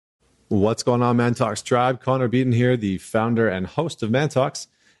What's going on, Man Talks Tribe? Connor Beaton here, the founder and host of Man Talks.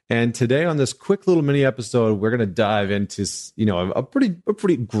 And today on this quick little mini episode, we're going to dive into, a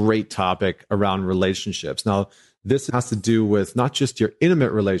pretty great topic around relationships. Now, this has to do with not just your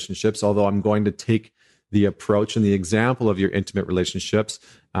intimate relationships, although I'm going to take the approach and the example of your intimate relationships,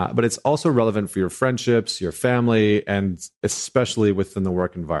 but it's also relevant for your friendships, your family, and especially within the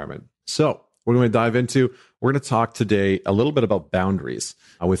work environment. So we're going to dive into, we're going to talk today a little bit about boundaries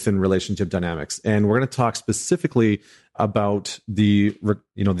within relationship dynamics. And we're going to talk specifically about the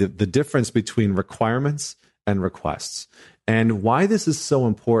difference between requirements and requests and why this is so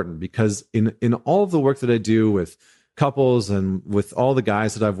important. Because in all of the work that I do with couples and with all the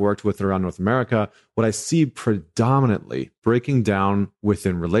guys that I've worked with around North America, what I see predominantly breaking down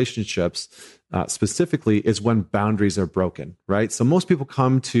within relationships specifically is when boundaries are broken, right? So most people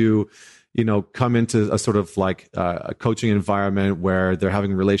come into a sort of like a coaching environment where they're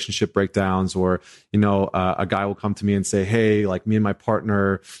having relationship breakdowns, or, a guy will come to me and say, hey, like me and my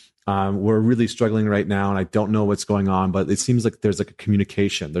partner, we're really struggling right now and I don't know what's going on, but it seems like there's like a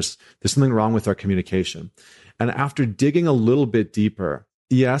communication. There's something wrong with our communication. And after digging a little bit deeper,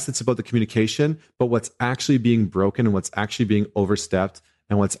 yes, it's about the communication, but what's actually being broken and what's actually being overstepped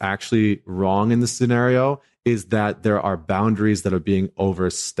and what's actually wrong in the scenario is that there are boundaries that are being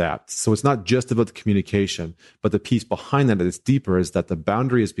overstepped. So it's not just about the communication, but the piece behind that is deeper, is that the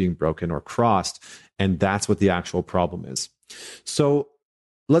boundary is being broken or crossed, and that's what the actual problem is. So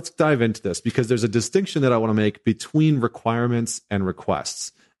let's dive into this, because there's a distinction that I want to make between requirements and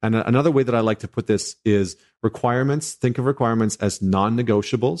requests. And another way that I like to put this is requirements, think of requirements as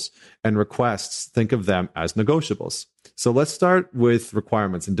non-negotiables, and requests, think of them as negotiables. So let's start with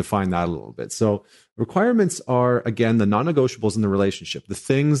requirements and define that a little bit. So requirements are, again, the non-negotiables in the relationship, the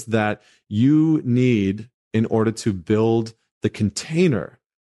things that you need in order to build the container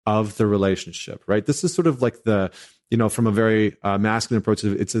of the relationship, right? This is sort of like from a very masculine approach,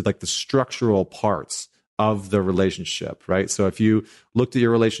 it's like the structural parts of the relationship, right? So if you looked at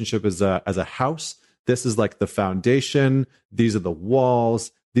your relationship as a house, this is like the foundation. These are the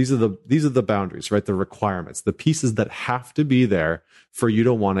walls. These are the boundaries, right? The requirements, the pieces that have to be there for you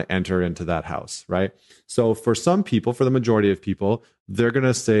to want to enter into that house, right? So for some people, for the majority of people, they're going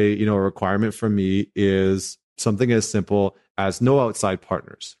to say, a requirement for me is something as simple as no outside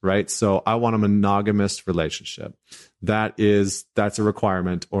partners, right? So I want a monogamous relationship. That's a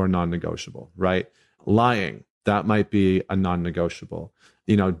requirement or a non-negotiable, right? Lying, that might be a non-negotiable.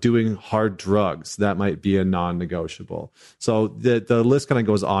 Doing hard drugs, that might be a non-negotiable. So the list kind of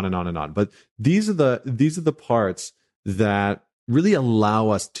goes on and on and on. But these are the parts that really allow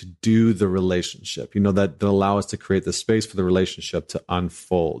us to do the relationship, that allow us to create the space for the relationship to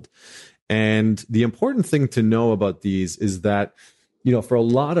unfold. And the important thing to know about these is that, for a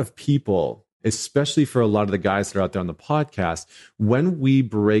lot of people, especially for a lot of the guys that are out there on the podcast, when we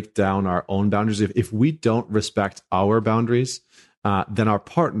break down our own boundaries, if we don't respect our boundaries, then our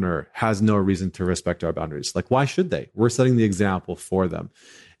partner has no reason to respect our boundaries. Like, why should they? We're setting the example for them.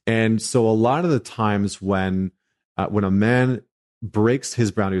 And so a lot of the times when a man breaks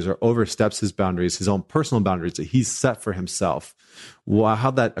his boundaries or oversteps his boundaries, his own personal boundaries that he's set for himself, how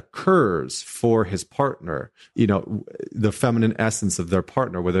that occurs for his partner, the feminine essence of their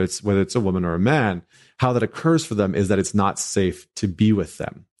partner, whether it's a woman or a man, how that occurs for them is that it's not safe to be with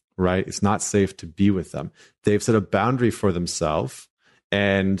them, right? It's not safe to be with them. They've set a boundary for themselves,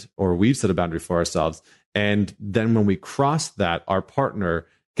 or we've set a boundary for ourselves. And then when we cross that, our partner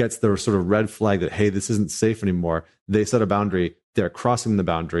gets the sort of red flag that, hey, this isn't safe anymore. They set a boundary, they're crossing the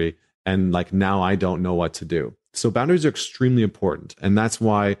boundary, and like, now I don't know what to do. So boundaries are extremely important. And that's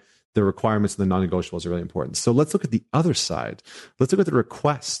why the requirements and the non-negotiables are really important. So let's look at the other side. Let's look at the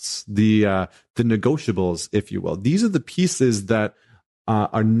requests, the negotiables, if you will. These are the pieces that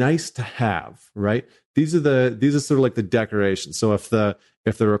are nice to have, right? These are sort of like the decoration. So if the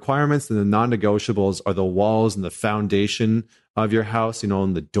requirements and the non-negotiables are the walls and the foundation of your house,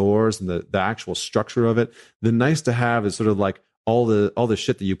 and the doors and the actual structure of it, the nice to have is sort of like all the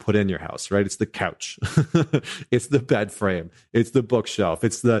shit that you put in your house, right? It's the couch, it's the bed frame, it's the bookshelf,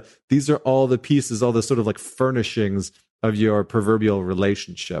 these are all the pieces, all the sort of like furnishings of your proverbial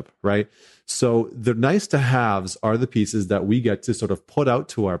relationship, right? So the nice to haves are the pieces that we get to sort of put out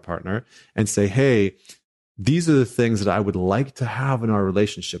to our partner and say, hey, these are the things that I would like to have in our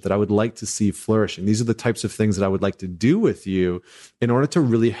relationship, that I would like to see flourishing. These are the types of things that I would like to do with you in order to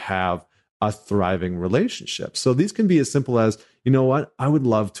really have a thriving relationship. So these can be as simple as, you know what, I would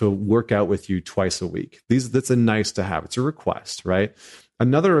love to work out with you twice a week. That's a nice to have. It's a request, right?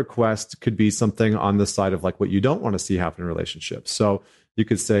 Another request could be something on the side of like what you don't want to see happen in relationships. So You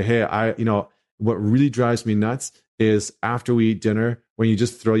could say, hey, what really drives me nuts is after we eat dinner, when you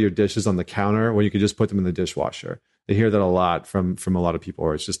just throw your dishes on the counter, when you could just put them in the dishwasher. I hear that a lot from a lot of people,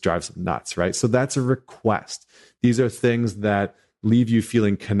 or it just drives them nuts, right? So that's a request. These are things that leave you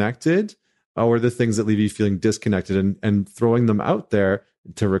feeling connected, or the things that leave you feeling disconnected, and throwing them out there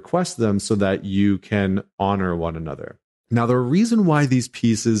to request them so that you can honor one another. Now, the reason why these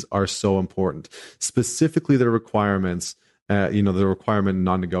pieces are so important, specifically the requirements, the requirement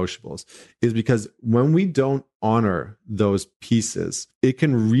non-negotiables, is because when we don't honor those pieces, it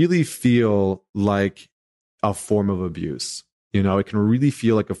can really feel like a form of abuse. It can really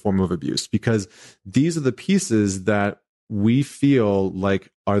feel like a form of abuse, because these are the pieces that we feel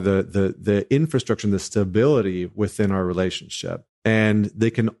like are the infrastructure and the stability within our relationship. And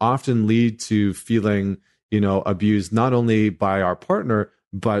they can often lead to feeling, abused not only by our partner,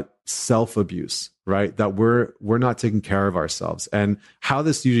 but self-abuse, right? That we're not taking care of ourselves. And how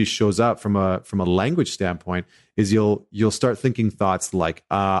this usually shows up from a language standpoint is you'll start thinking thoughts like,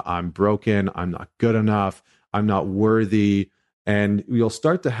 I'm broken, I'm not good enough, I'm not worthy. And you'll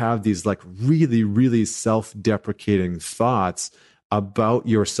start to have these like really, really self-deprecating thoughts about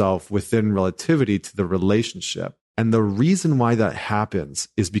yourself within relativity to the relationship. And the reason why that happens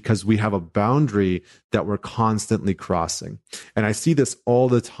is because we have a boundary that we're constantly crossing. And I see this all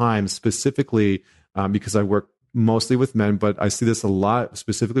the time, specifically because I work mostly with men, but I see this a lot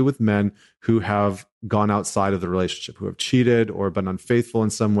specifically with men who have gone outside of the relationship, who have cheated or been unfaithful in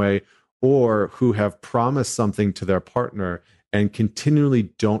some way, or who have promised something to their partner and continually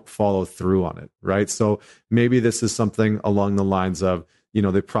don't follow through on it, right? So maybe this is something along the lines of,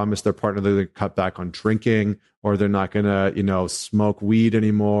 they promised their partner they're going to cut back on drinking, or they're not going to, smoke weed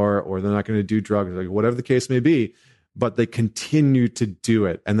anymore, or they're not going to do drugs, like whatever the case may be, but they continue to do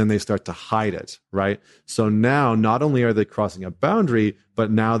it, and then they start to hide it, right? So now not only are they crossing a boundary,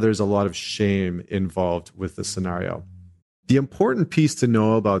 but now there's a lot of shame involved with the scenario. The important piece to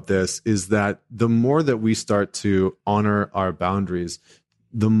know about this is that the more that we start to honor our boundaries,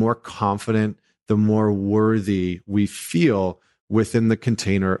 the more confident, the more worthy we feel within the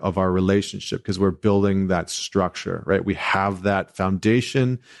container of our relationship, because we're building that structure, right? We have that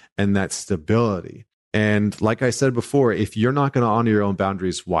foundation and that stability. And like I said before, if you're not going to honor your own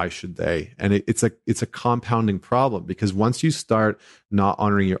boundaries, why should they? And it's a compounding problem, because once you start not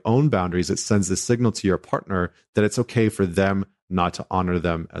honoring your own boundaries, it sends a signal to your partner that it's okay for them not to honor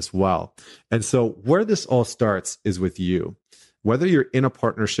them as well. And so where this all starts is with you. Whether you're in a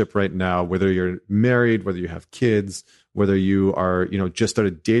partnership right now, whether you're married, whether you have kids, whether you are, just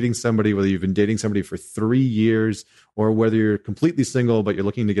started dating somebody, whether you've been dating somebody for 3 years, or whether you're completely single, but you're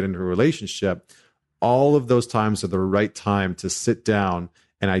looking to get into a relationship, all of those times are the right time to sit down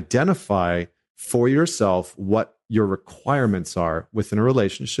and identify for yourself what your requirements are within a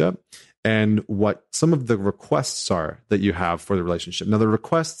relationship and what some of the requests are that you have for the relationship. Now, the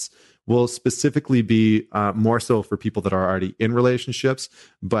requests will specifically be more so for people that are already in relationships,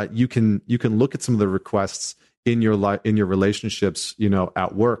 but you can look at some of the requests in your relationships,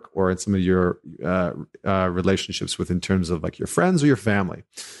 at work, or in some of your relationships in terms of like your friends or your family.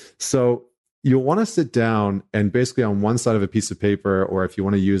 So you'll want to sit down and basically on one side of a piece of paper, or if you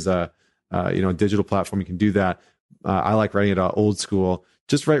want to use a digital platform, you can do that. I like writing it out old school.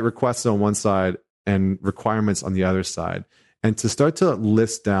 Just write requests on one side and requirements on the other side. And to start to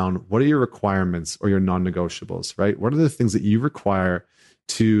list down, what are your requirements or your non-negotiables, right? What are the things that you require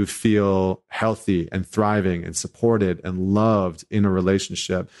to feel healthy and thriving and supported and loved in a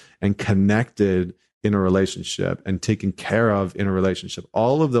relationship and connected in a relationship and taken care of in a relationship?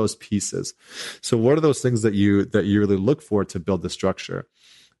 All of those pieces. So what are those things that you really look for to build the structure?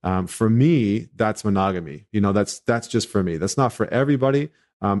 For me, that's monogamy. That's just for me. That's not for everybody.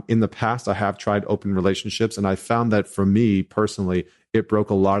 In the past, I have tried open relationships, and I found that for me personally, it broke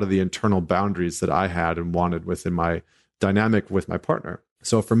a lot of the internal boundaries that I had and wanted within my dynamic with my partner.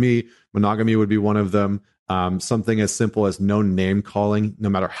 So for me, monogamy would be one of them. Something as simple as no name calling, no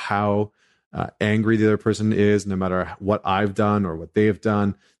matter how angry the other person is, no matter what I've done or what they have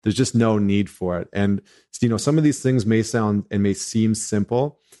done. There's just no need for it. And some of these things may sound and may seem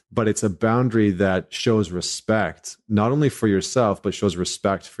simple, but it's a boundary that shows respect, not only for yourself, but shows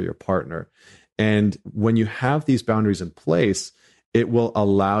respect for your partner. And when you have these boundaries in place, it will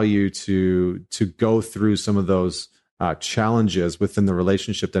allow you to go through some of those challenges within the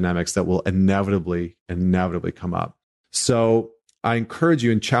relationship dynamics that will inevitably come up. So I encourage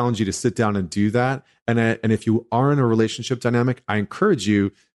you and challenge you to sit down and do that. And if you are in a relationship dynamic, I encourage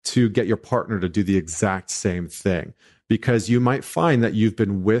you to get your partner to do the exact same thing, because you might find that you've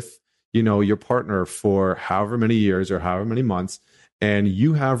been with, your partner for however many years or however many months, and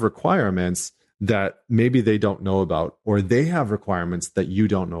you have requirements that maybe they don't know about, or they have requirements that you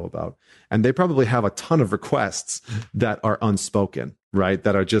don't know about. And they probably have a ton of requests that are unspoken, right?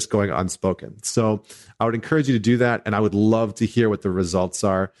 That are just going unspoken. So I would encourage you to do that. And I would love to hear what the results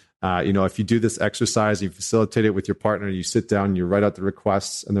are. If you do this exercise, you facilitate it with your partner, you sit down, you write out the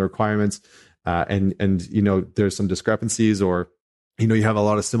requests and the requirements, and there's some discrepancies, or you have a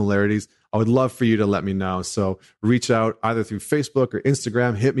lot of similarities, I would love for you to let me know. So reach out either through Facebook or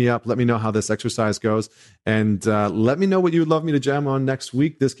Instagram, hit me up, let me know how this exercise goes, and let me know what you would love me to jam on next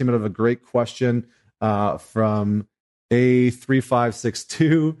week. This came out of a great question from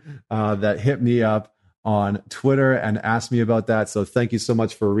A3562 that hit me up on Twitter and asked me about that. So thank you so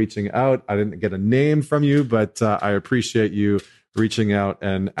much for reaching out. I didn't get a name from you, but I appreciate you reaching out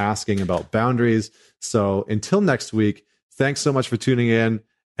and asking about boundaries. So until next week, thanks so much for tuning in,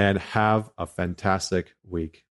 and have a fantastic week.